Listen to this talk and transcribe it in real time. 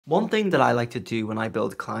One thing that I like to do when I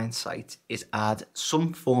build client sites is add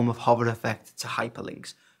some form of hover effect to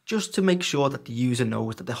hyperlinks, just to make sure that the user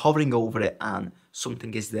knows that they're hovering over it and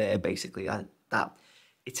something is there, basically, that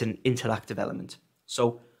it's an interactive element.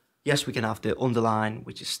 So yes, we can have the underline,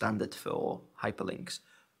 which is standard for hyperlinks,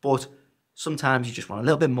 but sometimes you just want a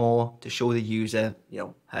little bit more to show the user,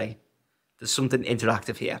 hey, there's something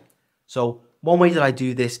interactive here. So one way that I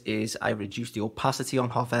do this is I reduce the opacity on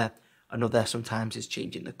hover. Another sometimes is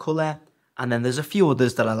changing the color. And then there's a few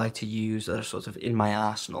others that I like to use that are sort of in my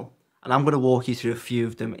arsenal. And I'm going to walk you through a few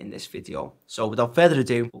of them in this video. So without further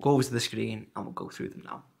ado, we'll go over to the screen and we'll go through them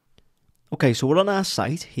now. Okay, so we're on our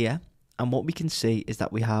site here. And what we can see is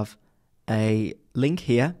that we have a link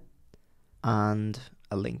here and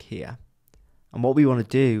a link here. And what we want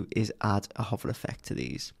to do is add a hover effect to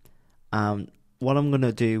these. What I'm going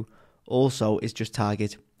to do also is just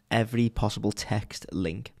target every possible text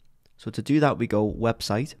link. So to do that, we go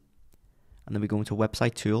website, and then we go into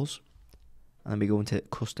website tools, and then we go into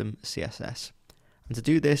custom CSS. And to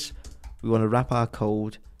do this, we want to wrap our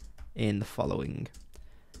code in the following.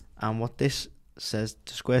 And what this says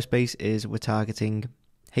to Squarespace is we're targeting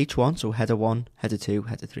H1, so header 1, header 2,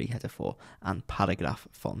 header 3, header 4, and paragraph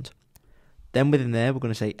font. Then within there, we're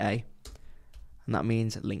going to say A, and that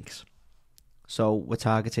means links. So we're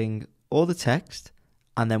targeting all the text,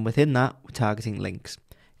 and then within that, we're targeting links.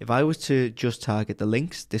 If I was to just target the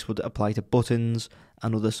links, this would apply to buttons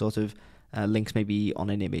and other sort of links, maybe on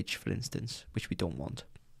an image, for instance, which we don't want.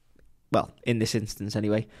 Well, in this instance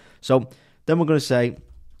anyway. So then we're going to say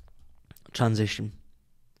transition,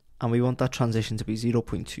 and we want that transition to be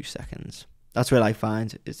 0.2 seconds. That's where I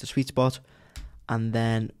find is the sweet spot. And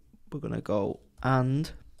then we're going to go and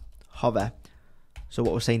hover. So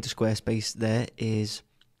what we're saying to Squarespace there is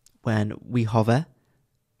when we hover,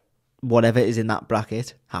 whatever is in that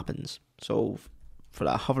bracket happens. So for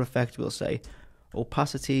our hover effect, we'll say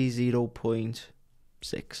opacity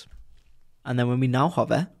 0.6. And then when we now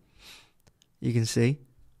hover, you can see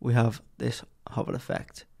we have this hover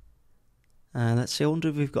effect. And let's see, I wonder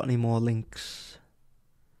if we've got any more links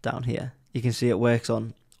down here. You can see it works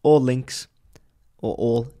on all links, or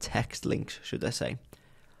all text links, should I say.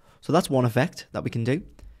 So that's one effect that we can do.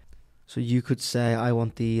 So you could say, I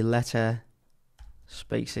want the letter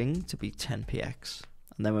spacing to be 10px.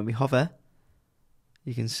 And then when we hover,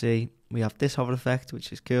 you can see we have this hover effect,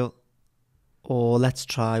 which is cool. Or let's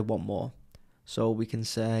try one more. So we can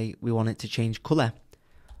say we want it to change color.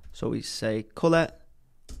 So we say color,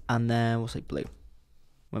 and then we'll say blue.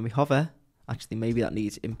 When we hover, actually maybe that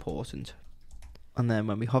needs important. And then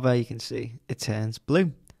when we hover, you can see it turns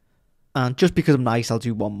blue. And just because I'm nice, I'll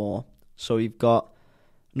do one more. So we've got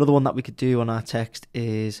another one that we could do on our text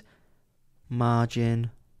is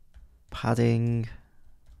margin, padding,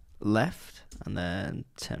 left, and then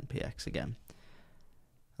 10px again.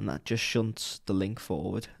 And that just shunts the link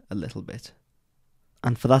forward a little bit.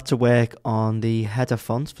 And for that to work on the header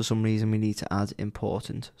font, for some reason we need to add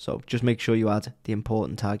important. So just make sure you add the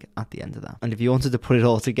important tag at the end of that. And if you wanted to put it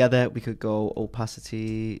all together, we could go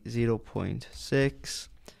opacity 0.6.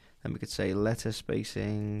 Then we could say letter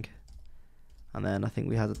spacing. And then I think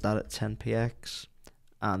we had that at 10px.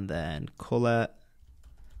 And then color,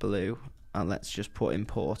 blue. And let's just put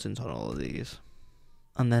important on all of these.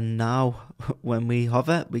 And then now, when we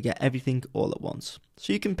hover, we get everything all at once.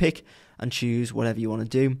 So you can pick and choose whatever you want to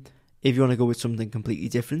do. If you want to go with something completely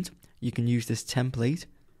different, you can use this template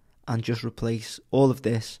and just replace all of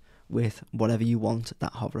this with whatever you want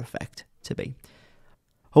that hover effect to be.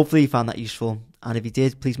 Hopefully you found that useful. And if you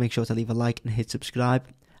did, please make sure to leave a like and hit subscribe.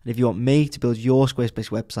 And if you want me to build your Squarespace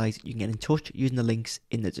website, you can get in touch using the links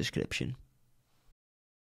in the description.